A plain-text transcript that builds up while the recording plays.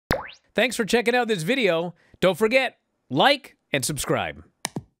Thanks for checking out this video. Don't forget, like and subscribe.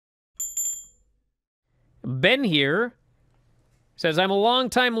 Ben here says, I'm a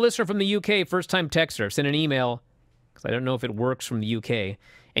long-time listener from the UK, first-time texter. I've sent an email because I don't know if it works from the UK.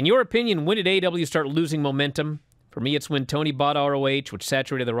 In your opinion, when did AEW start losing momentum? For me, it's when Tony bought ROH, which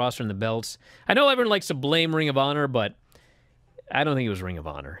saturated the roster and the belts. I know everyone likes to blame Ring of Honor, but I don't think it was Ring of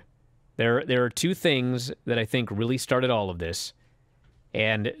Honor. There are two things that I think really started all of this.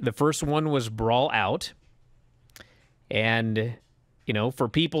 And the first one was Brawl Out. And, you know, for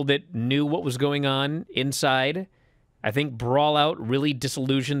people that knew what was going on inside, I think Brawl Out really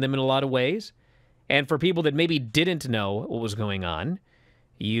disillusioned them in a lot of ways. And for people that maybe didn't know what was going on,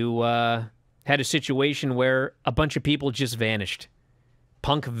 you had a situation where a bunch of people just vanished.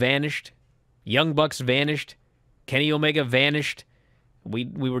 Punk vanished. Young Bucks vanished. Kenny Omega vanished. We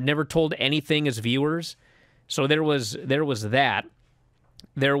were never told anything as viewers. So there was that.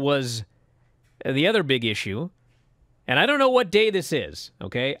 There was the other big issue, and I don't know what day this is,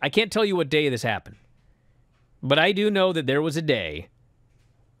 okay? I can't tell you what day this happened. But I do know that there was a day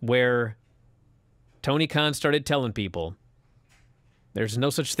where Tony Khan started telling people, there's no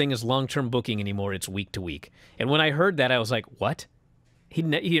such thing as long-term booking anymore, it's week to week. And when I heard that, I was like, what? He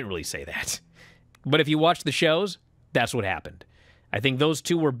didn't really say that. But if you watch the shows, that's what happened. I think those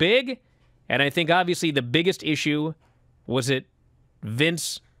two were big, and I think obviously the biggest issue was that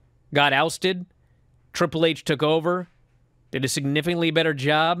Vince got ousted, Triple H took over, did a significantly better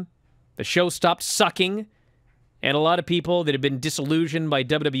job, the show stopped sucking, and a lot of people that had been disillusioned by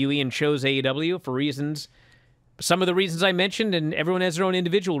WWE and chose AEW for reasons, some of the reasons I mentioned, and everyone has their own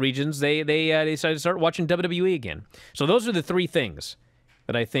individual reasons, they decided to start watching WWE again. So those are the three things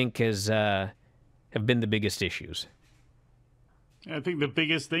that I think have been the biggest issues. I think the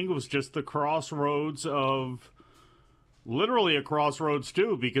biggest thing was just the crossroads of, literally a crossroads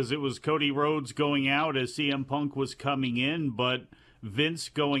too, because it was Cody Rhodes going out as CM Punk was coming in, but Vince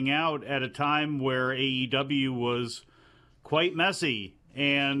going out at a time where AEW was quite messy,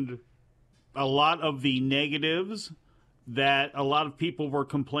 and a lot of the negatives that a lot of people were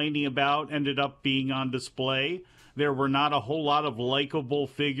complaining about ended up being on display. There were not a whole lot of likable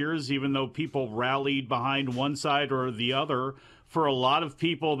figures, even though people rallied behind one side or the other. For a lot of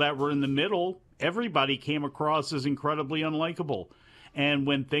people that were in the middle, everybody came across as incredibly unlikable. And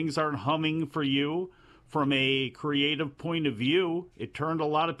when things aren't humming for you from a creative point of view, it turned a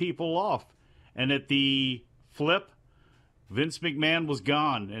lot of people off. And at the flip, Vince McMahon was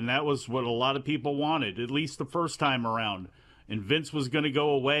gone, and that was what a lot of people wanted, at least the first time around. And Vince was going to go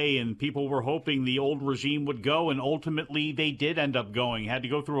away, and people were hoping the old regime would go, and ultimately they did end up going. Had to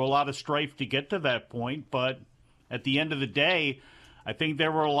go through a lot of strife to get to that point, but at the end of the day, I think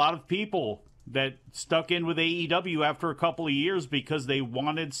there were a lot of people that stuck in with AEW after a couple of years because they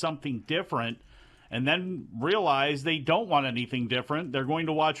wanted something different, and then realized they don't want anything different. They're going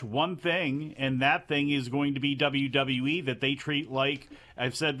to watch one thing, and that thing is going to be WWE, that they treat like,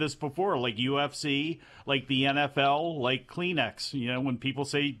 I've said this before, like UFC, like the NFL, like Kleenex. You know, when people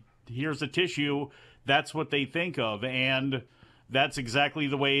say, here's a tissue, that's what they think of. And that's exactly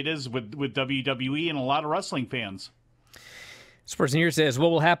the way it is with WWE and a lot of wrestling fans. This person here says,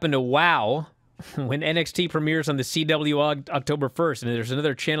 what will happen to WoW when NXT premieres on the CW October 1st, and there's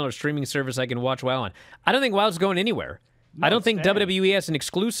another channel or streaming service I can watch WoW on? I don't think WoW's going anywhere. No, I don't think WWE has an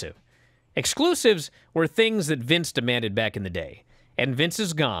exclusive. Exclusives were things that Vince demanded back in the day, and Vince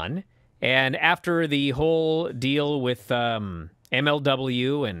is gone. And after the whole deal with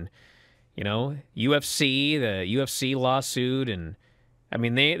MLW and, you know, UFC, the UFC lawsuit, and I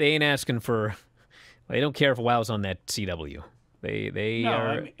mean, they ain't asking for, they don't care if WoW's on that CW. They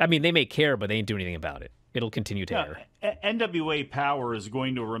are. I mean, they may care, but they ain't doing anything about it. It'll continue to air. NWA Power is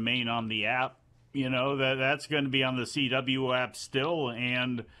going to remain on the app. You know, that's going to be on the CW app still.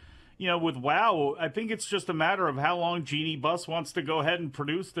 And, you know, with WoW, I think it's just a matter of how long Jeannie Buss wants to go ahead and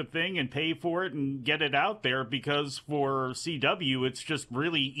produce the thing and pay for it and get it out there. Because for CW, it's just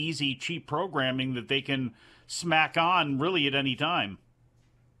really easy, cheap programming that they can smack on really at any time.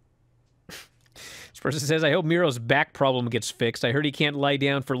 This person says, I hope Miro's back problem gets fixed. I heard he can't lie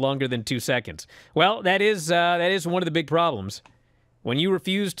down for longer than 2 seconds. Well, that is one of the big problems. When you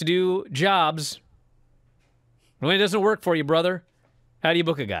refuse to do jobs, when it doesn't work for you, brother, how do you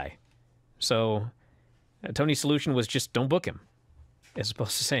book a guy? So Tony's solution was just don't book him, as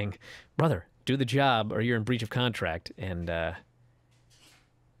opposed to saying, brother, do the job or you're in breach of contract. And I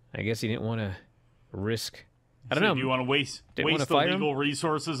guess he didn't want to risk. I don't know. Do you want to waste the legal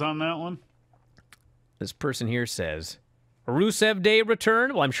resources on that one? This person here says, Rusev Day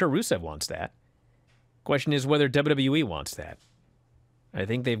return? Well, I'm sure Rusev wants that. Question is whether WWE wants that. I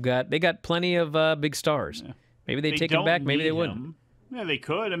think they got plenty of big stars. Yeah. Maybe they take him back. Maybe they wouldn't. Yeah, they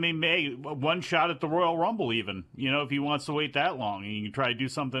could. I mean, maybe one shot at the Royal Rumble even. If he wants to wait that long, and you can try to do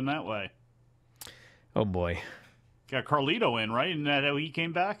something that way. Oh, boy. Got Carlito in, right? Isn't that how he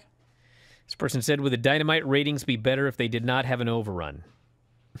came back? This person said, would the Dynamite ratings be better if they did not have an overrun?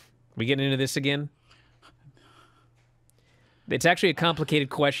 We getting into this again? It's actually a complicated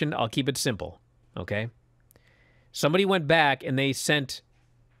question. I'll keep it simple, okay? Somebody went back and they sent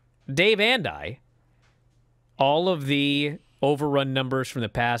Dave and I all of the overrun numbers from the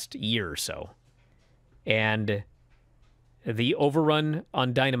past year or so. And the overrun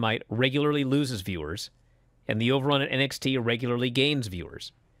on Dynamite regularly loses viewers, and the overrun at NXT regularly gains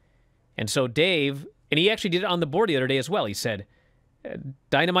viewers. And so Dave, and he actually did it on the board the other day as well, he said,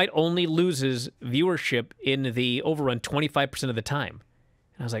 Dynamite only loses viewership in the overrun 25% of the time.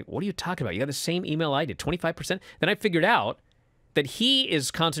 And I was like, what are you talking about? You got the same email I did, 25%? Then I figured out that he is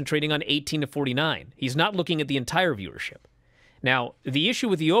concentrating on 18 to 49. He's not looking at the entire viewership. Now, the issue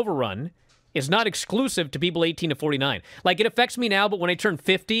with the overrun is not exclusive to people 18 to 49. Like, it affects me now, but when I turn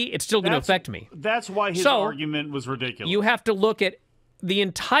 50, it's still going to affect me. That's why his argument was ridiculous. You have to look at the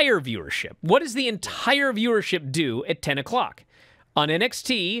entire viewership. What does the entire viewership do at 10 o'clock? On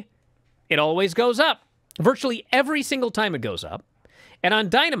NXT, it always goes up. Virtually every single time it goes up. And on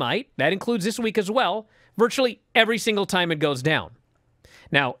Dynamite, that includes this week as well, virtually every single time it goes down.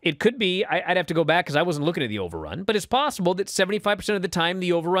 Now, it could be, I'd have to go back because I wasn't looking at the overrun, but it's possible that 75% of the time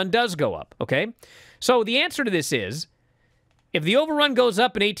the overrun does go up, okay? So the answer to this is, if the overrun goes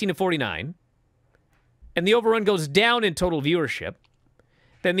up in 18 to 49, and the overrun goes down in total viewership,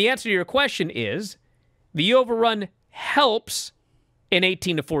 then the answer to your question is, the overrun helps in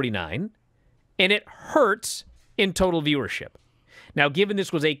 18 to 49, and it hurts in total viewership. Now, given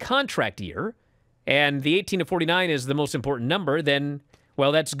this was a contract year, and the 18 to 49 is the most important number, then,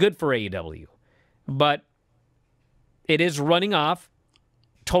 well, that's good for AEW. But it is running off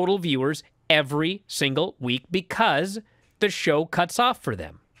total viewers every single week because the show cuts off for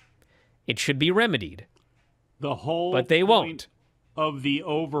them. It should be remedied. The whole but they won't. Of the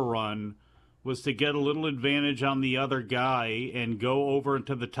overrun was to get a little advantage on the other guy and go over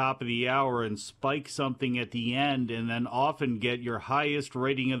into the top of the hour and spike something at the end and then often get your highest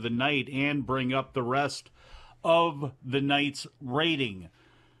rating of the night and bring up the rest of the night's rating.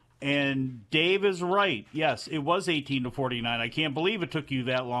 And Dave is right. Yes, it was 18 to 49. I can't believe it took you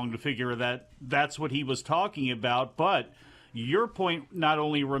that long to figure that that's what he was talking about. But your point not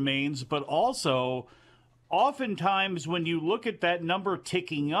only remains, but also oftentimes when you look at that number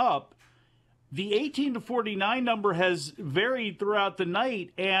ticking up, the 18 to 49 number has varied throughout the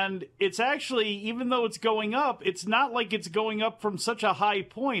night, and it's actually, even though it's going up, it's not like it's going up from such a high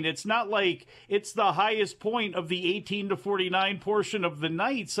point. It's not like it's the highest point of the 18 to 49 portion of the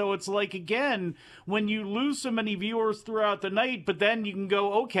night. So it's like, again, when you lose so many viewers throughout the night, but then you can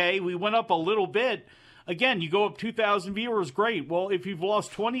go, okay, we went up a little bit. Again, you go up 2,000 viewers, great. Well, if you've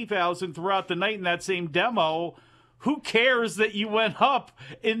lost 20,000 throughout the night in that same demo, who cares that you went up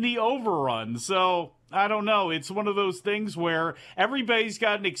in the overrun? So, I don't know. It's one of those things where everybody's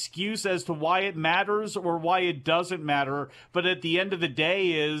got an excuse as to why it matters or why it doesn't matter. But at the end of the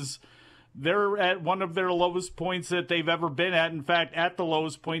day they're at one of their lowest points that they've ever been at. In fact, at the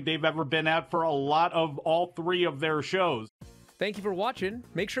lowest point they've ever been at for a lot of all three of their shows. Thank you for watching.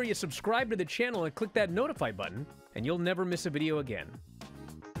 Make sure you subscribe to the channel and click that notify button, and you'll never miss a video again.